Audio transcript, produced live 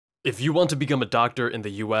If you want to become a doctor in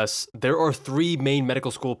the US, there are three main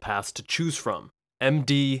medical school paths to choose from: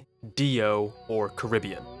 MD, DO, or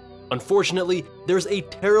Caribbean. Unfortunately, there's a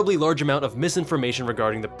terribly large amount of misinformation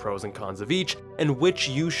regarding the pros and cons of each, and which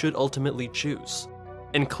you should ultimately choose.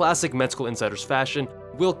 In classic med school insiders fashion,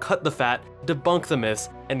 we'll cut the fat, debunk the myths,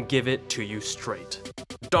 and give it to you straight.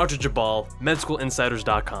 Dr. Jabal,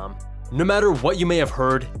 medschoolinsiders.com. No matter what you may have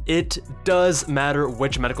heard, it does matter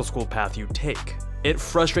which medical school path you take. It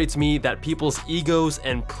frustrates me that people's egos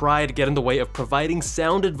and pride get in the way of providing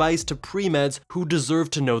sound advice to pre-meds who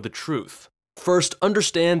deserve to know the truth. First,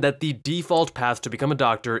 understand that the default path to become a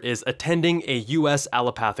doctor is attending a US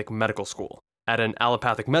allopathic medical school. At an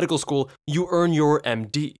allopathic medical school, you earn your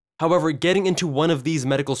MD. However, getting into one of these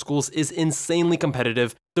medical schools is insanely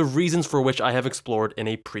competitive, the reasons for which I have explored in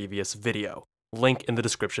a previous video. Link in the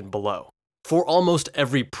description below. For almost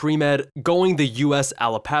every pre-med, going the US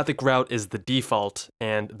allopathic route is the default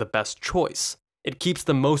and the best choice. It keeps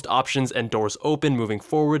the most options and doors open moving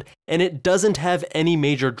forward, and it doesn't have any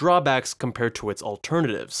major drawbacks compared to its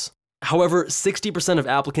alternatives. However, 60% of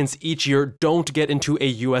applicants each year don't get into a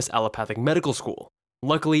US allopathic medical school.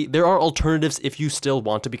 Luckily, there are alternatives if you still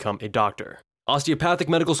want to become a doctor. Osteopathic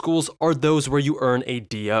medical schools are those where you earn a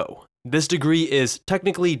DO. This degree is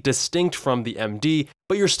technically distinct from the MD,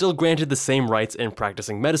 but you're still granted the same rights in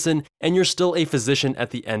practicing medicine, and you're still a physician at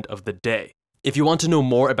the end of the day. If you want to know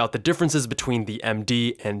more about the differences between the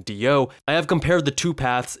MD and DO, I have compared the two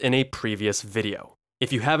paths in a previous video.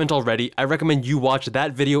 If you haven't already, I recommend you watch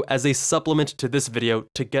that video as a supplement to this video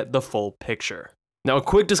to get the full picture. Now, a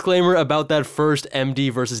quick disclaimer about that first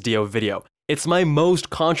MD versus DO video. It's my most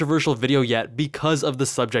controversial video yet because of the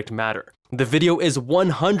subject matter. The video is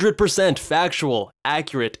 100% factual,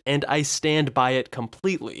 accurate, and I stand by it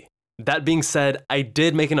completely. That being said, I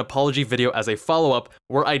did make an apology video as a follow-up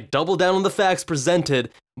where I doubled down on the facts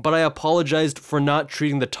presented, but I apologized for not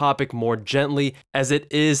treating the topic more gently, as it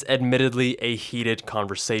is admittedly a heated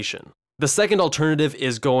conversation. The second alternative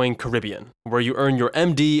is going Caribbean, where you earn your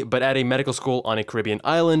MD but at a medical school on a Caribbean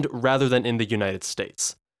island rather than in the United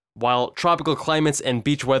States. While tropical climates and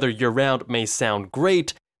beach weather year-round may sound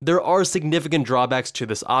great, there are significant drawbacks to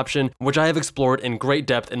this option, which I have explored in great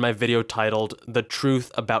depth in my video titled The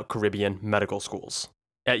Truth About Caribbean Medical Schools.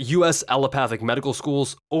 At US allopathic medical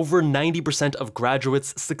schools, over 90% of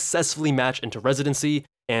graduates successfully match into residency,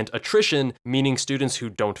 and attrition, meaning students who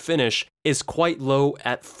don't finish, is quite low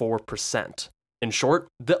at 4%. In short,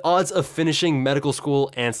 the odds of finishing medical school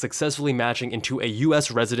and successfully matching into a US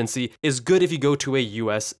residency is good if you go to a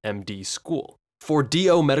US MD school. For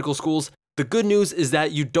DO medical schools, the good news is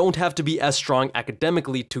that you don't have to be as strong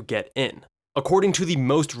academically to get in. According to the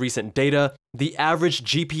most recent data, the average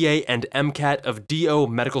GPA and MCAT of DO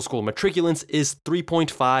medical school matriculants is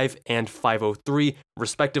 3.5 and 503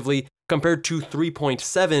 respectively, compared to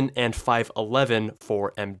 3.7 and 511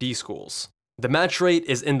 for MD schools. The match rate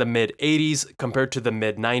is in the mid-80s compared to the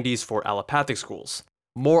mid-90s for allopathic schools.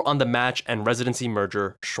 More on the match and residency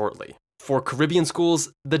merger shortly. For Caribbean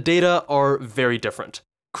schools, the data are very different.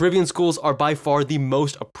 Caribbean schools are by far the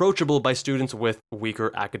most approachable by students with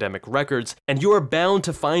weaker academic records, and you are bound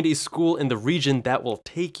to find a school in the region that will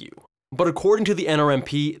take you. But according to the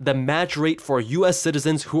NRMP, the match rate for US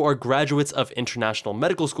citizens who are graduates of international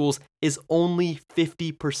medical schools is only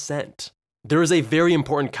 50%. There is a very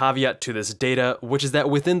important caveat to this data, which is that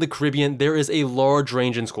within the Caribbean, there is a large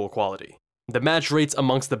range in school quality. The match rates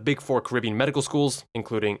amongst the big four Caribbean medical schools,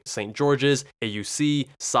 including St. George's, AUC,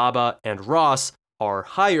 Saba, and Ross, are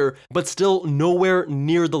higher, but still nowhere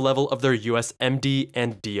near the level of their US MD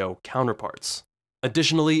and DO counterparts.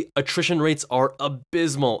 Additionally, attrition rates are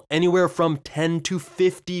abysmal, anywhere from 10 to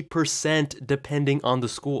 50% depending on the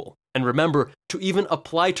school. And remember, to even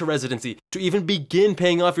apply to residency, to even begin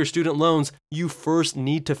paying off your student loans, you first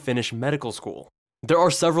need to finish medical school. There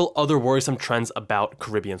are several other worrisome trends about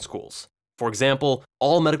Caribbean schools. For example,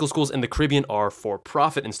 all medical schools in the Caribbean are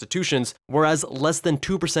for-profit institutions, whereas less than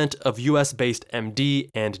 2% of US-based MD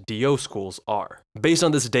and DO schools are. Based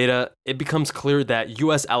on this data, it becomes clear that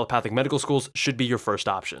US allopathic medical schools should be your first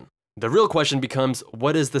option. The real question becomes,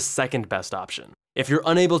 what is the second best option? If you're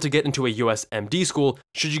unable to get into a US MD school,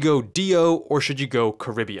 should you go DO or should you go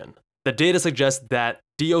Caribbean? The data suggests that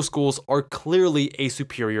DO schools are clearly a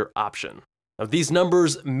superior option. Now, these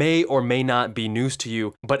numbers may or may not be news to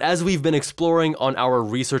you, but as we've been exploring on our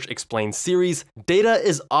Research Explained series, data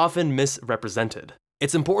is often misrepresented.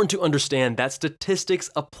 It's important to understand that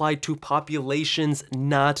statistics apply to populations,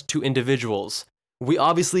 not to individuals. We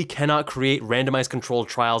obviously cannot create randomized controlled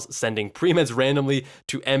trials sending pre-meds randomly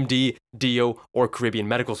to MD, DO, or Caribbean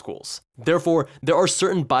medical schools. Therefore, there are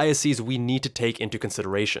certain biases we need to take into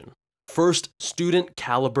consideration. First, student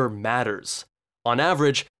caliber matters. On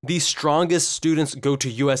average, the strongest students go to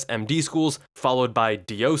US MD schools, followed by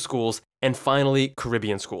DO schools, and finally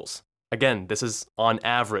Caribbean schools. Again, this is on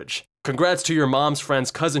average. Congrats to your mom's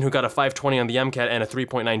friend's cousin who got a 520 on the MCAT and a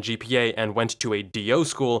 3.9 GPA and went to a DO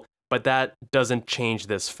school, but that doesn't change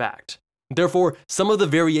this fact. Therefore, some of the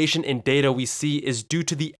variation in data we see is due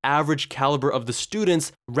to the average caliber of the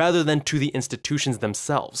students rather than to the institutions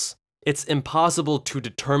themselves. It's impossible to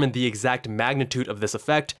determine the exact magnitude of this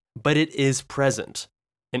effect, but it is present.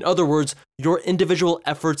 In other words, your individual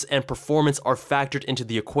efforts and performance are factored into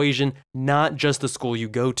the equation, not just the school you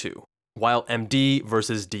go to. While MD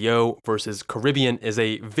versus DO versus Caribbean is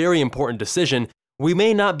a very important decision, we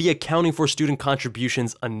may not be accounting for student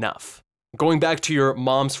contributions enough. Going back to your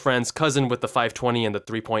mom's friend's cousin with the 520 and the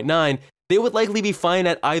 3.9, they would likely be fine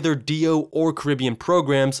at either DO or Caribbean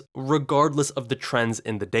programs, regardless of the trends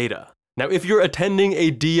in the data. Now, if you're attending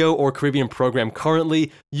a DO or Caribbean program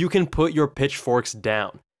currently, you can put your pitchforks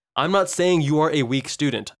down. I'm not saying you are a weak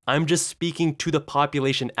student, I'm just speaking to the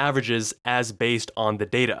population averages as based on the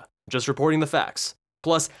data. Just reporting the facts.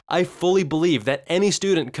 Plus, I fully believe that any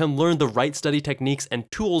student can learn the right study techniques and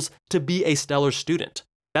tools to be a stellar student.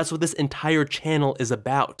 That's what this entire channel is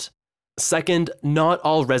about. Second, not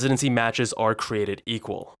all residency matches are created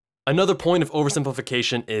equal. Another point of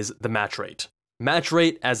oversimplification is the match rate. Match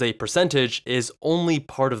rate as a percentage is only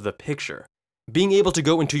part of the picture. Being able to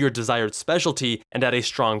go into your desired specialty and at a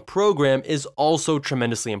strong program is also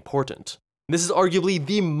tremendously important. This is arguably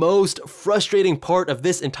the most frustrating part of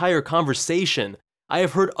this entire conversation. I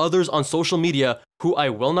have heard others on social media, who I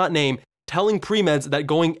will not name, telling pre-meds that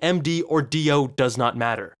going MD or DO does not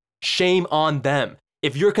matter. Shame on them.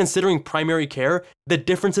 If you're considering primary care, the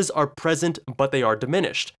differences are present, but they are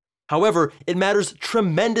diminished. However, it matters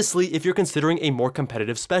tremendously if you're considering a more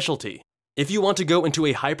competitive specialty. If you want to go into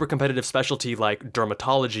a hyper-competitive specialty like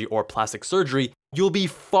dermatology or plastic surgery, you'll be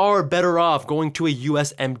far better off going to a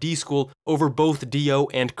US MD school over both DO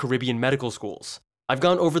and Caribbean medical schools. I've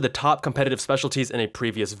gone over the top competitive specialties in a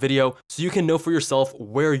previous video, so you can know for yourself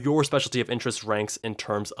where your specialty of interest ranks in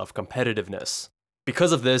terms of competitiveness.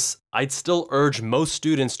 Because of this, I'd still urge most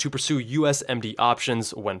students to pursue US MD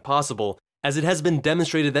options when possible, as it has been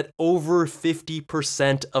demonstrated that over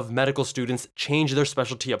 50% of medical students change their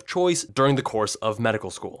specialty of choice during the course of medical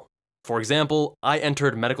school. For example, I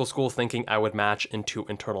entered medical school thinking I would match into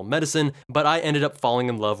internal medicine, but I ended up falling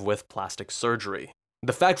in love with plastic surgery.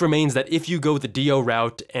 The fact remains that if you go the DO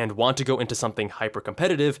route and want to go into something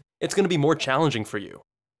hyper-competitive, it's going to be more challenging for you.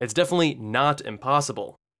 It's definitely not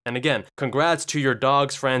impossible. And again, congrats to your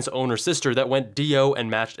dog's friend's owner sister that went DO and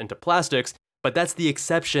matched into plastics, but that's the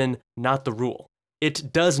exception, not the rule.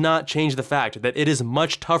 It does not change the fact that it is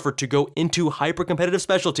much tougher to go into hyper-competitive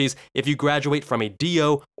specialties if you graduate from a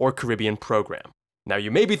DO or Caribbean program. Now you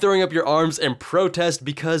may be throwing up your arms in protest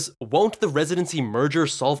because won't the residency merger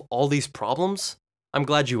solve all these problems? I'm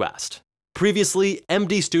glad you asked. Previously,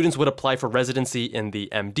 MD students would apply for residency in the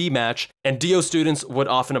MD match, and DO students would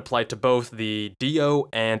often apply to both the DO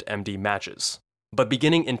and MD matches. But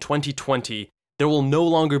beginning in 2020, there will no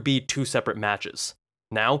longer be two separate matches.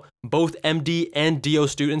 Now, both MD and DO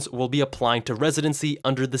students will be applying to residency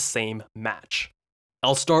under the same match.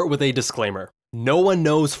 I'll start with a disclaimer. No one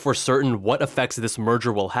knows for certain what effects this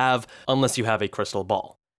merger will have unless you have a crystal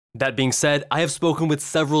ball. That being said, I have spoken with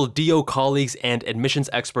several DO colleagues and admissions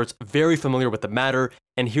experts very familiar with the matter,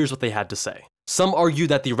 and here's what they had to say. Some argue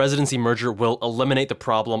that the residency merger will eliminate the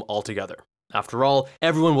problem altogether. After all,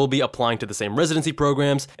 everyone will be applying to the same residency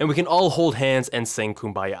programs, and we can all hold hands and sing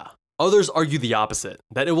Kumbaya. Others argue the opposite,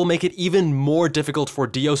 that it will make it even more difficult for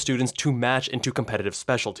DO students to match into competitive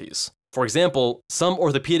specialties. For example, some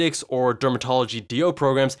orthopedics or dermatology DO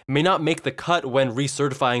programs may not make the cut when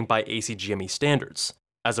recertifying by ACGME standards.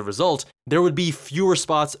 As a result, there would be fewer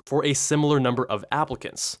spots for a similar number of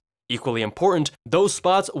applicants. Equally important, those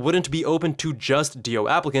spots wouldn't be open to just DO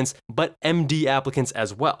applicants, but MD applicants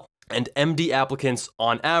as well. And MD applicants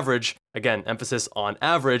on average, again, emphasis on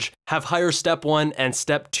average, have higher Step 1 and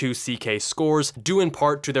Step 2 CK scores, due in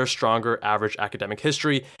part to their stronger average academic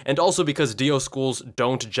history, and also because DO schools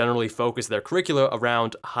don't generally focus their curricula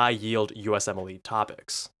around high-yield USMLE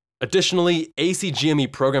topics. Additionally,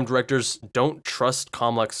 ACGME program directors don't trust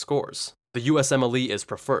COMLEX scores. The USMLE is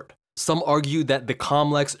preferred. Some argue that the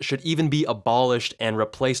COMLEX should even be abolished and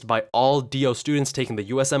replaced by all DO students taking the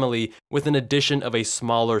USMLE with an addition of a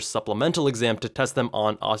smaller supplemental exam to test them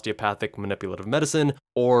on osteopathic manipulative medicine,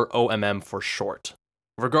 or OMM for short.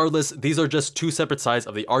 Regardless, these are just two separate sides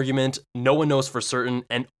of the argument, no one knows for certain,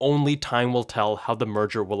 and only time will tell how the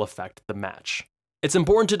merger will affect the match. It's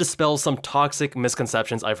important to dispel some toxic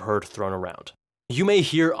misconceptions I've heard thrown around. You may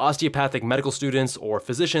hear osteopathic medical students or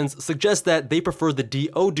physicians suggest that they prefer the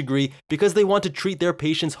DO degree because they want to treat their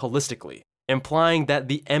patients holistically, implying that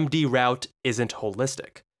the MD route isn't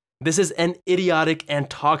holistic. This is an idiotic and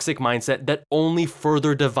toxic mindset that only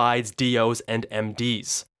further divides DOs and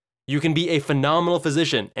MDs. You can be a phenomenal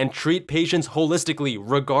physician and treat patients holistically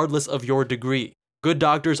regardless of your degree. Good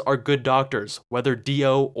doctors are good doctors, whether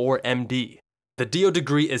DO or MD. The DO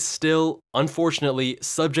degree is still, unfortunately,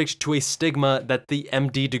 subject to a stigma that the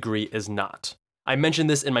MD degree is not. I mentioned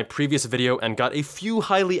this in my previous video and got a few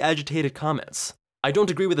highly agitated comments. I don't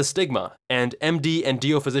agree with the stigma, and MD and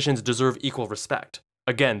DO physicians deserve equal respect.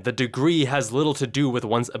 Again, the degree has little to do with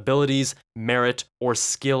one's abilities, merit, or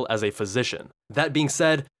skill as a physician. That being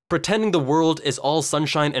said, pretending the world is all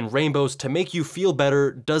sunshine and rainbows to make you feel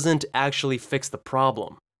better doesn't actually fix the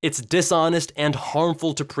problem. It's dishonest and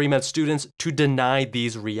harmful to pre-med students to deny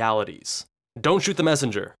these realities. Don't shoot the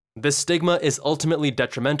messenger. This stigma is ultimately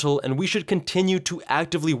detrimental, and we should continue to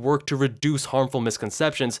actively work to reduce harmful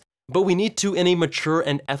misconceptions, but we need to in a mature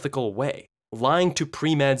and ethical way. Lying to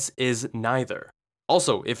pre-meds is neither.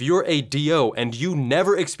 Also, if you're a DO and you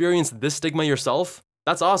never experienced this stigma yourself,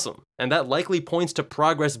 that's awesome, and that likely points to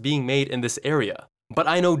progress being made in this area. But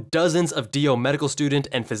I know dozens of DO medical student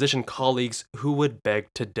and physician colleagues who would beg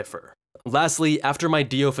to differ. Lastly, after my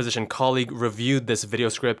DO physician colleague reviewed this video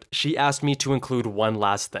script, she asked me to include one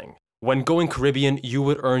last thing. When going Caribbean, you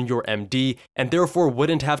would earn your MD, and therefore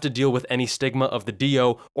wouldn't have to deal with any stigma of the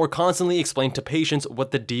DO or constantly explain to patients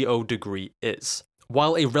what the DO degree is.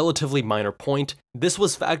 While a relatively minor point, this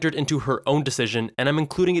was factored into her own decision, and I'm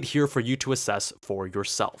including it here for you to assess for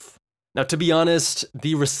yourself. Now, to be honest,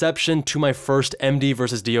 the reception to my first MD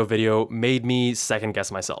versus DO video made me second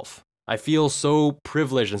guess myself. I feel so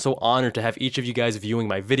privileged and so honored to have each of you guys viewing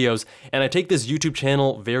my videos, and I take this YouTube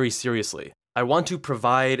channel very seriously. I want to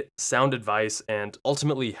provide sound advice and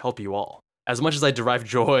ultimately help you all. As much as I derive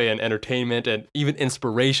joy and entertainment and even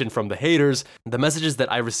inspiration from the haters, the messages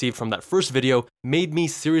that I received from that first video made me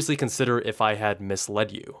seriously consider if I had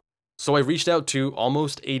misled you. So I reached out to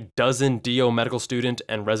almost a dozen DO medical student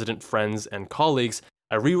and resident friends and colleagues.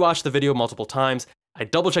 I rewatched the video multiple times, I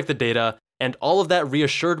double-checked the data, and all of that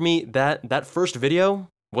reassured me that that first video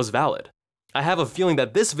was valid. I have a feeling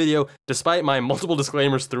that this video, despite my multiple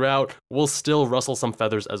disclaimers throughout, will still rustle some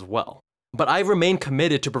feathers as well. But I remain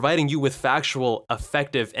committed to providing you with factual,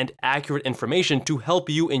 effective, and accurate information to help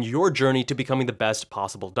you in your journey to becoming the best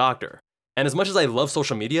possible doctor. And as much as I love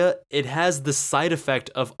social media, it has the side effect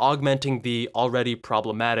of augmenting the already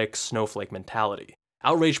problematic snowflake mentality.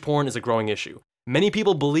 Outrage porn is a growing issue. Many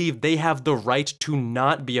people believe they have the right to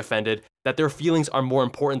not be offended, that their feelings are more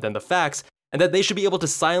important than the facts, and that they should be able to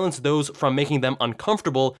silence those from making them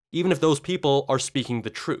uncomfortable, even if those people are speaking the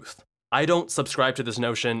truth. I don't subscribe to this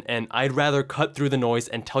notion, and I'd rather cut through the noise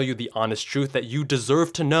and tell you the honest truth that you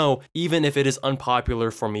deserve to know, even if it is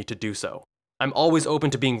unpopular for me to do so. I'm always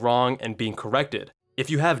open to being wrong and being corrected.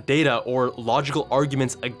 If you have data or logical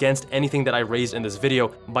arguments against anything that I raised in this video,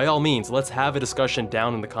 by all means, let's have a discussion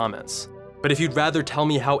down in the comments. But if you'd rather tell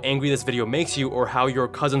me how angry this video makes you or how your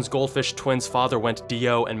cousin's goldfish twin's father went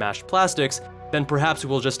DO and mashed plastics, then perhaps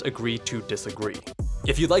we will just agree to disagree.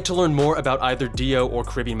 If you'd like to learn more about either DO or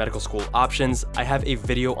Caribbean medical school options, I have a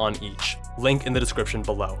video on each, link in the description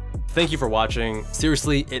below. Thank you for watching.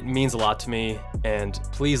 Seriously, it means a lot to me, and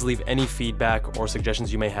please leave any feedback or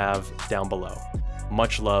suggestions you may have down below.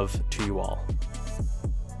 Much love to you all.